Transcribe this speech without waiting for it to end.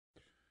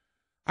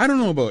I don't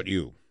know about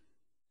you,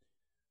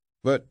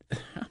 but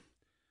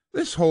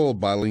this whole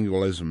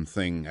bilingualism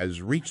thing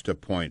has reached a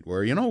point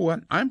where, you know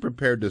what, I'm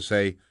prepared to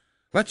say,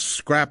 let's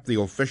scrap the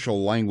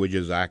Official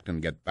Languages Act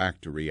and get back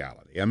to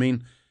reality. I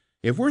mean,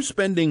 if we're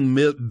spending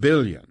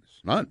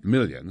billions, not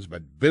millions,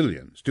 but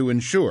billions, to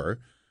ensure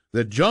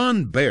that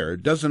John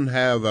Baird doesn't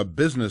have a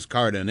business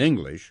card in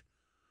English,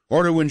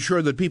 or to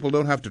ensure that people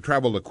don't have to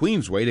travel the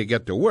Queensway to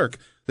get to work,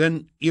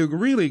 then you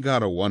really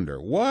gotta wonder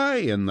why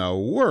in the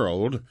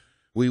world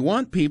we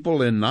want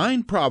people in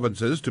 9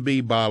 provinces to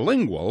be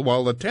bilingual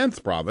while the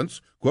 10th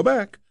province,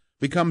 Quebec,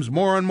 becomes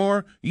more and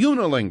more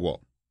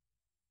unilingual.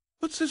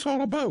 What's this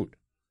all about?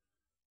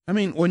 I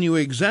mean, when you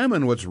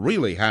examine what's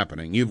really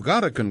happening, you've got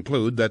to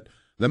conclude that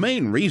the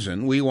main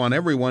reason we want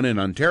everyone in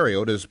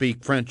Ontario to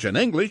speak French and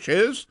English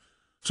is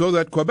so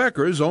that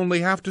Quebecers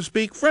only have to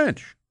speak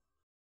French.